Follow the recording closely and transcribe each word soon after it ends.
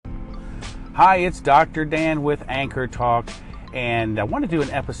Hi, it's Dr. Dan with Anchor Talk, and I want to do an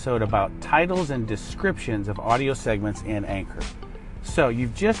episode about titles and descriptions of audio segments in Anchor. So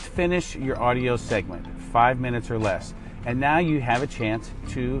you've just finished your audio segment, 5 minutes or less, and now you have a chance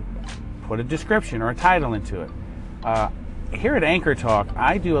to put a description or a title into it. Here at Anchor Talk,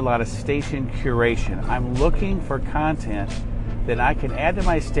 I do a lot of station curation. I'm looking for content that I can add to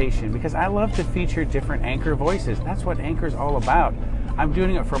my station because I love to feature different Anchor voices. That's what Anchor is all about. I'm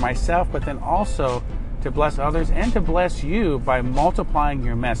doing it for myself, but then also to bless others and to bless you by multiplying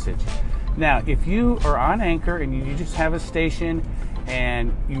your message. Now, if you are on Anchor and you just have a station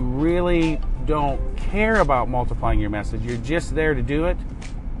and you really don't care about multiplying your message, you're just there to do it,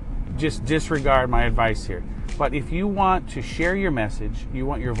 just disregard my advice here. But if you want to share your message, you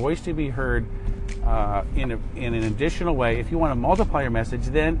want your voice to be heard in an additional way, if you want to multiply your message,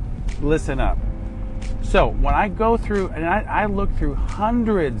 then listen up. So when I go through, and I look through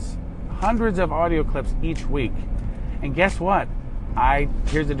hundreds of audio clips each week, and guess what?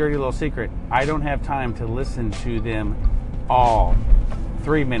 Here's a dirty little secret. I don't have time to listen to them all.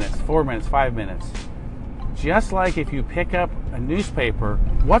 3 minutes, 4 minutes, 5 minutes. Just like if you pick up a newspaper,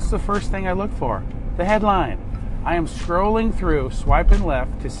 what's the first thing I look for? The headline. I am scrolling through, swiping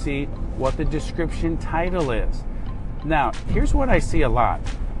left to see what the description title is. Now, here's what I see a lot.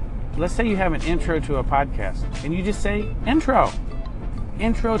 Let's say you have an intro to a podcast, and you just say, intro.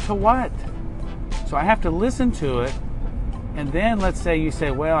 Intro to what? So I have to listen to it, and then let's say you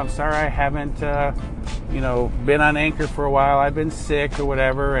say, well, I'm sorry I haven't, been on Anchor for a while. I've been sick or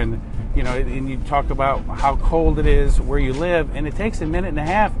whatever, and you talk about how cold it is where you live, and it takes a minute and a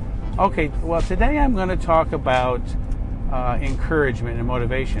half. Okay, well, today I'm going to talk about encouragement and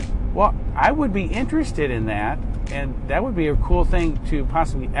motivation. Well, I would be interested in that, and that would be a cool thing to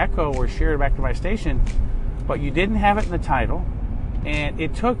possibly echo or share back to my station, but you didn't have it in the title, and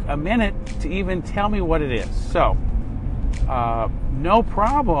it took a minute to even tell me what it is. So, no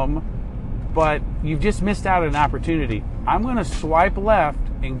problem, but you've just missed out on an opportunity. I'm going to swipe left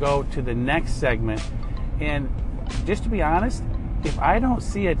and go to the next segment, and just to be honest, if I don't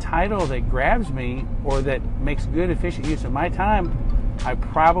see a title that grabs me or that makes good, efficient use of my time, I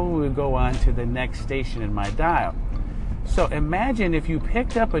probably would go on to the next station in my dial. So imagine if you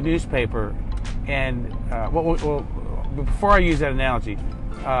picked up a newspaper and, before I use that analogy,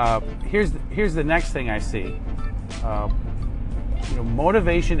 here's the next thing I see.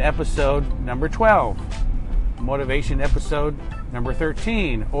 Motivation episode number 12, motivation episode number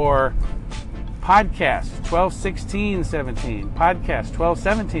 13, or podcast 12-16-17, podcast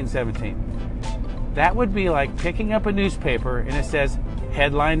 12-17-17. That would be like picking up a newspaper and it says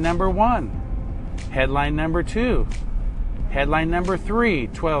headline number 1, headline number 2, headline number 3,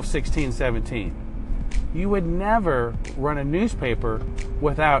 12-16-17. You would never run a newspaper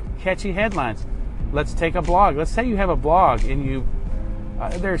without catchy headlines. Let's take a blog. Let's say you have a blog and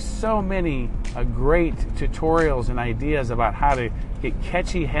there's so many great tutorials and ideas about how to get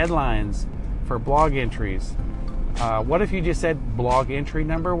catchy headlines for blog entries. What if you just said blog entry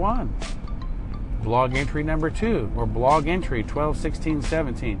number 1, blog entry number 2, or blog entry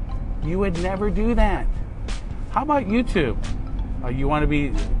 12-16-17? You would never do that. How about YouTube? You want to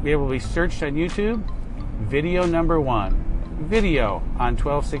be able to be searched on YouTube? Video number 1, video on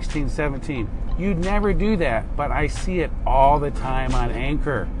 12-16-17. You'd never do that, but I see it all the time on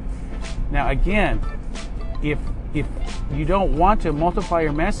Anchor. Now again, if you don't want to multiply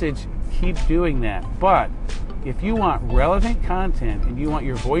your message, keep doing that. But if you want relevant content and you want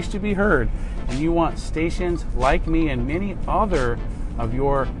your voice to be heard and you want stations like me and many other of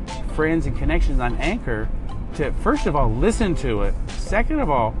your friends and connections on Anchor to, first of all, listen to it. Second of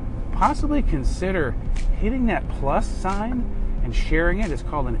all, possibly consider hitting that plus sign and sharing it. It's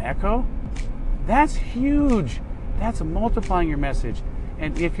called an echo. That's huge. That's multiplying your message.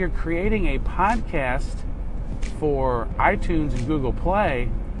 And if you're creating a podcast for iTunes and Google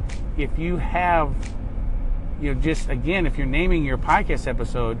Play, if you have, if you're naming your podcast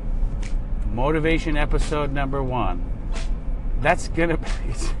episode, motivation episode number 1, that's gonna,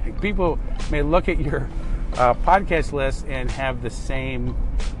 people may look at your podcast list and have the same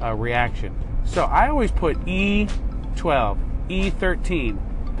reaction. So I always put E12, E13.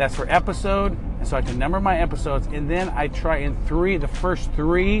 That's for episode, and so I can number my episodes, and then I try in the first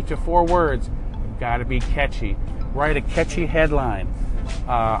 3 to 4 words, got to be catchy. Write a catchy headline.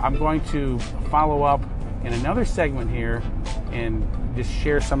 I'm going to follow up in another segment here and just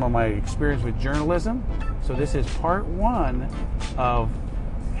share some of my experience with journalism. So this is part 1 of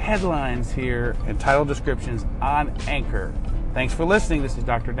headlines here and title descriptions on Anchor. Thanks for listening. This is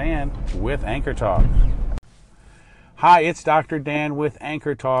Dr. Dan with Anchor Talk. Hi, it's Dr. Dan with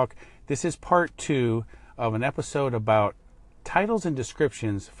Anchor Talk. This is part 2 of an episode about titles and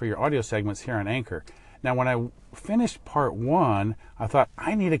descriptions for your audio segments here on Anchor. Now, when I finished part 1, I thought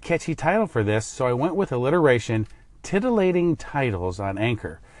I need a catchy title for this, so I went with alliteration, titillating titles on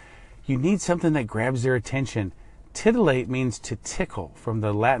Anchor. You need something that grabs their attention. Titillate means to tickle, from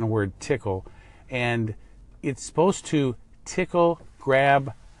the Latin word tickle, and it's supposed to tickle,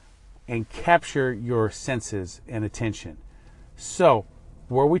 grab, and capture your senses and attention. So,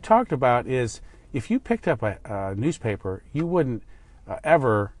 what we talked about is if you picked up a newspaper, you wouldn't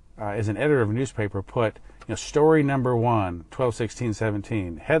ever, as an editor of a newspaper, put story number 1,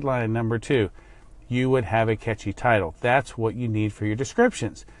 12/16/17, headline number 2. You would have a catchy title. That's what you need for your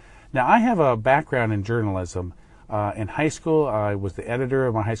descriptions. Now, I have a background in journalism. In high school, I was the editor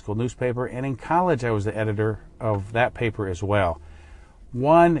of my high school newspaper, and in college, I was the editor of that paper as well.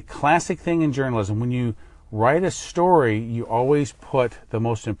 One classic thing in journalism, when you write a story, you always put the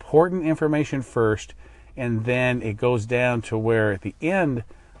most important information first, and then it goes down to where at the end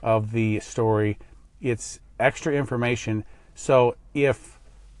of the story, it's extra information. So if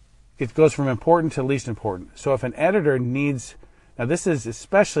it goes from important to least important. So if an editor needs, now this is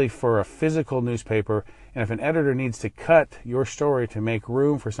especially for a physical newspaper, and if an editor needs to cut your story to make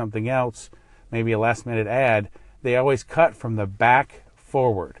room for something else, maybe a last minute ad, they always cut from the back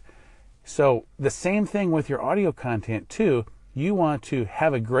forward. So the same thing with your audio content too. You want to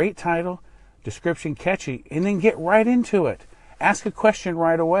have a great title, description catchy, and then get right into it. Ask a question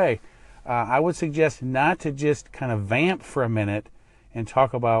right away. I would suggest not to just kind of vamp for a minute and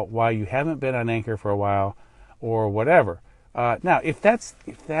talk about why you haven't been on Anchor for a while or whatever. Now, if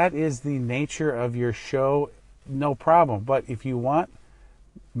that is the nature of your show, no problem. But if you want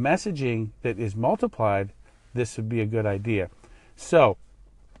messaging that is multiplied, this would be a good idea. So,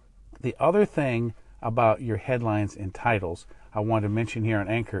 the other thing about your headlines and titles I want to mention here on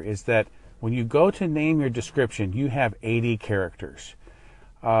Anchor is that when you go to name your description, you have 80 characters.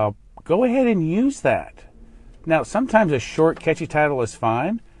 Go ahead and use that. Now, sometimes a short, catchy title is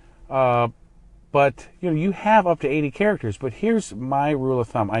fine, but you have up to 80 characters. But here's my rule of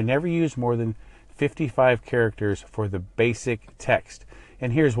thumb: I never use more than 55 characters for the basic text,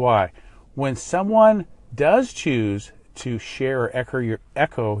 and here's why. When someone does choose to share or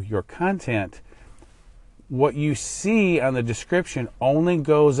echo your content, what you see on the description only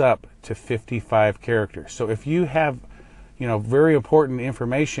goes up to 55 characters. So if you have, very important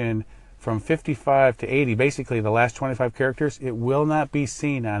information from 55 to 80, basically the last 25 characters, it will not be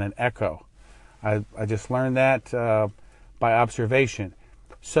seen on an echo. I just learned that by observation.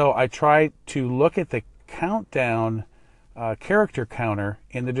 So I try to look at the countdown character counter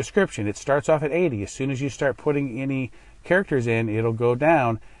in the description. It starts off at 80. As soon as you start putting any characters in, it'll go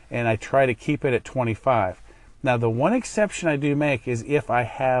down, and I try to keep it at 25. Now, the one exception I do make is if I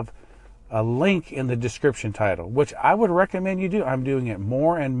have a link in the description title, which I would recommend you do. I'm doing it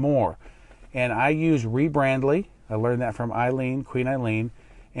more and more. And I use Rebrandly. I learned that from Eileen, Queen Eileen.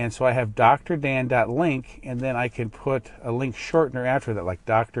 And so I have drdan.link, and then I can put a link shortener after that, like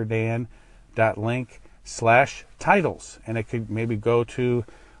drdan.link/titles. And it could maybe go to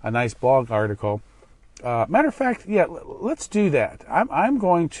a nice blog article. Matter of fact, yeah, let's do that. I'm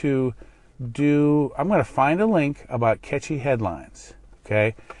going to find a link about catchy headlines,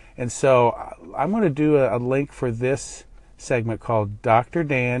 okay? And so I'm going to do a link for this segment called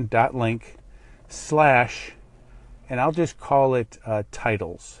drdan.link/ and I'll just call it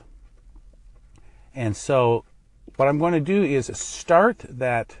titles. And so what I'm going to do is start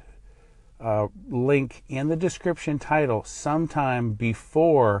that link in the description title sometime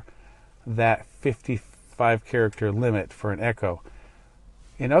before that 55 character limit for an echo.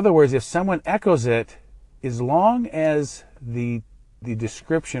 In other words, if someone echoes it, as long as the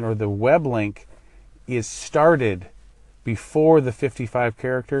description or the web link is started before the 55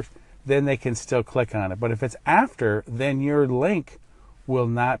 characters, then they can still click on it. But if it's after, then your link will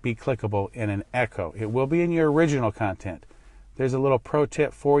not be clickable in an echo. It will be in your original content. There's a little pro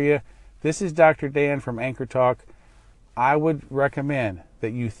tip for you. This is Dr. Dan from Anchor Talk. I would recommend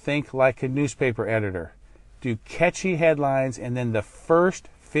that you think like a newspaper editor. Do catchy headlines, and then the first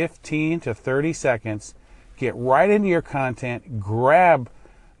 15 to 30 seconds, get right into your content, grab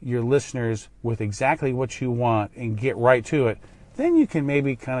your listeners with exactly what you want, and get right to it. Then you can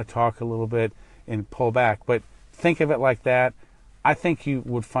maybe kind of talk a little bit and pull back. But think of it like that. I think you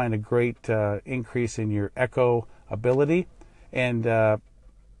would find a great increase in your echo ability. And I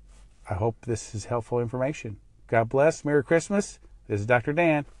hope this is helpful information. God bless. Merry Christmas. This is Dr.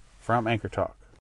 Dan from Anchor Talk.